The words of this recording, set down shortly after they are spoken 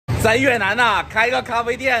在越南呐，开个咖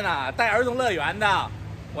啡店呐，带儿童乐园的。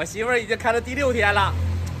我媳妇儿已经开了第6天了，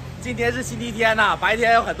今天是星期天呐，白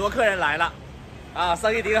天有很多客人来了，啊，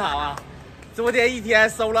生意挺好啊。昨天一天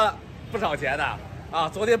收了不少钱的，啊，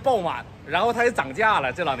昨天爆满，然后他也涨价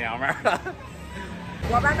了，这老娘们儿。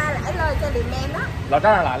我爸爸来了，这里面呢。老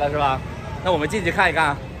丈人来了是吧？那我们进去看一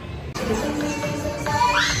看。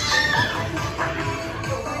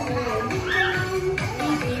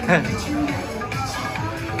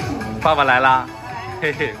爸爸来了，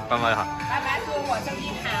嘿嘿，爸爸好。爸爸说我生意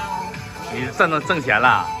好。你挣钱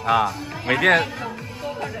了啊？每天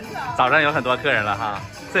早上有很多客人了哈，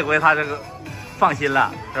这回他这个放心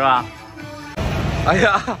了是吧？哎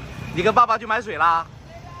呀，你跟爸爸去买水啦？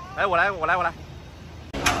来，我来。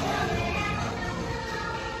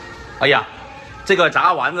哎呀，这个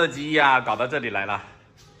炸丸子机呀，搞到这里来了。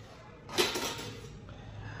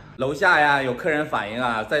楼下呀，有客人反映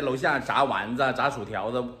啊，在楼下炸丸子、炸薯条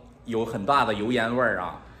的有很大的油烟味儿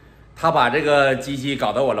啊。他把这个机器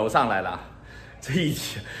搞到我楼上来了，这一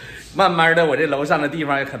天，慢慢的，我这楼上的地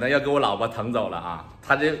方可能要给我老婆腾走了啊。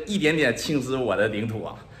他这一点点侵蚀我的领土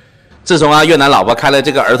啊。自从越南老婆开了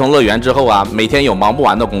这个儿童乐园之后啊，每天有忙不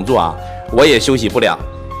完的工作啊，我也休息不了。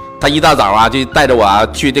他一大早就带着我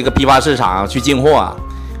去这个批发市场去进货啊。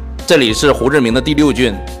这里是胡志明的第6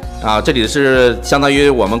郡啊，这里是相当于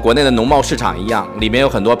我们国内的农贸市场一样，里面有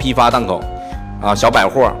很多批发档口啊，小百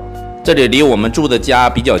货。这里离我们住的家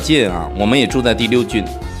比较近啊，我们也住在第6郡。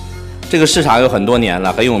这个市场有很多年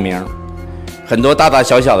了，很有名，很多大大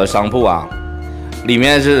小小的商铺啊，里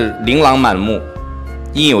面是琳琅满目，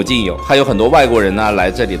应有尽有，还有很多外国人呢来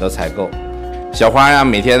这里的采购。小花呀，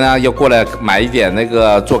每天呢要过来买一点那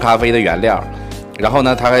个做咖啡的原料，然后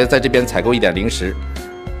呢，她还在这边采购一点零食，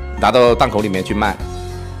拿到档口里面去卖。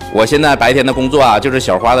我现在白天的工作啊，就是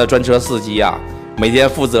小花的专车司机啊，每天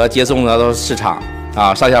负责接送她到市场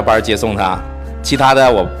啊，上下班接送她。其他的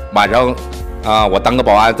我晚上啊，我当个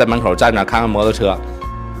保安在门口站着看看摩托车，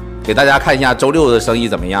给大家看一下周6的生意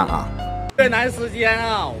怎么样啊？越南时间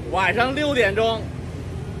啊，晚上6点钟，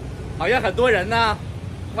好像很多人呢。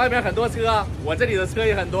外面很多车，我这里的车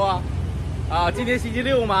也很多，啊，今天星期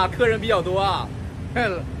6嘛，客人比较多啊。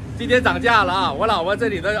今天涨价了啊，我老婆这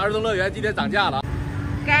里的儿童乐园今天涨价了。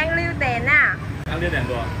刚6點啊。刚6點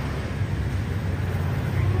多，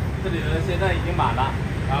这里呢现在已经满了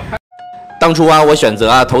啊。当初啊，我选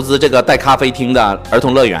择投资这个带咖啡厅的儿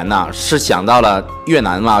童乐园呢，是想到了越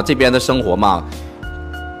南嘛，这边的生活嘛，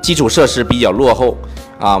基础设施比较落后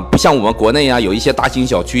啊，不像我们国内啊，有一些大型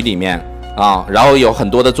小区里面。啊，然后有很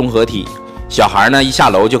多的综合体，小孩呢一下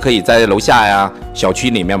楼就可以在楼下呀小区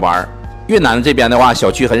里面玩。越南这边的话，小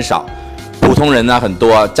区很少，普通人呢很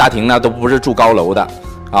多，家庭呢都不是住高楼的，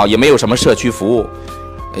啊，也没有什么社区服务，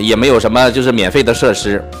也没有什么就是免费的设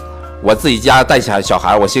施。我自己家带小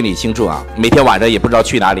孩，我心里清楚啊，每天晚上也不知道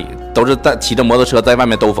去哪里，都是骑着摩托车在外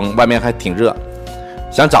面兜风，外面还挺热，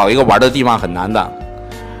想找一个玩的地方很难的。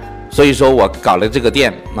所以说我搞了这个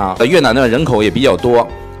店啊，越南的人口也比较多。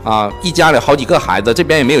啊，一家里好几个孩子，这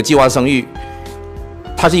边也没有计划生育，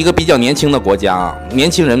它是一个比较年轻的国家啊，年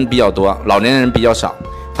轻人比较多，老年人比较少，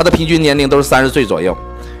它的平均年龄都是30岁左右，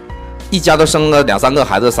一家都生了2、3个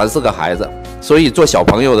孩子，3、4个孩子，所以做小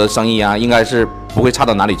朋友的生意啊，应该是不会差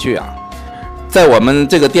到哪里去啊。在我们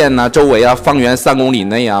这个店呢，周围啊，方圆3公里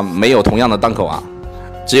内啊，没有同样的档口啊，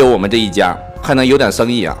只有我们这一家，还能有点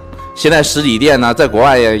生意啊。现在实体店呢，在国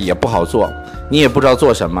外也不好做，你也不知道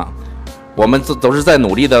做什么。我们都是在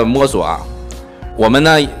努力的摸索啊，我们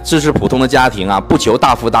呢支持普通的家庭啊，不求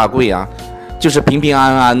大富大贵啊，就是平平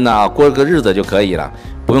安安的过个日子就可以了，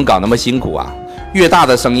不用搞那么辛苦啊。越大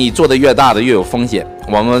的生意做得越大的越有风险，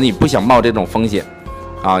我们也不想冒这种风险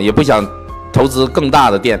啊，也不想投资更大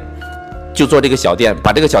的店，就做这个小店，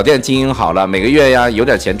把这个小店经营好了，每个月呀有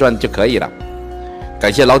点钱赚就可以了。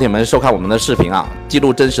感谢老铁们收看我们的视频啊，记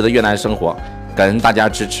录真实的越南生活，感恩大家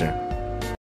支持。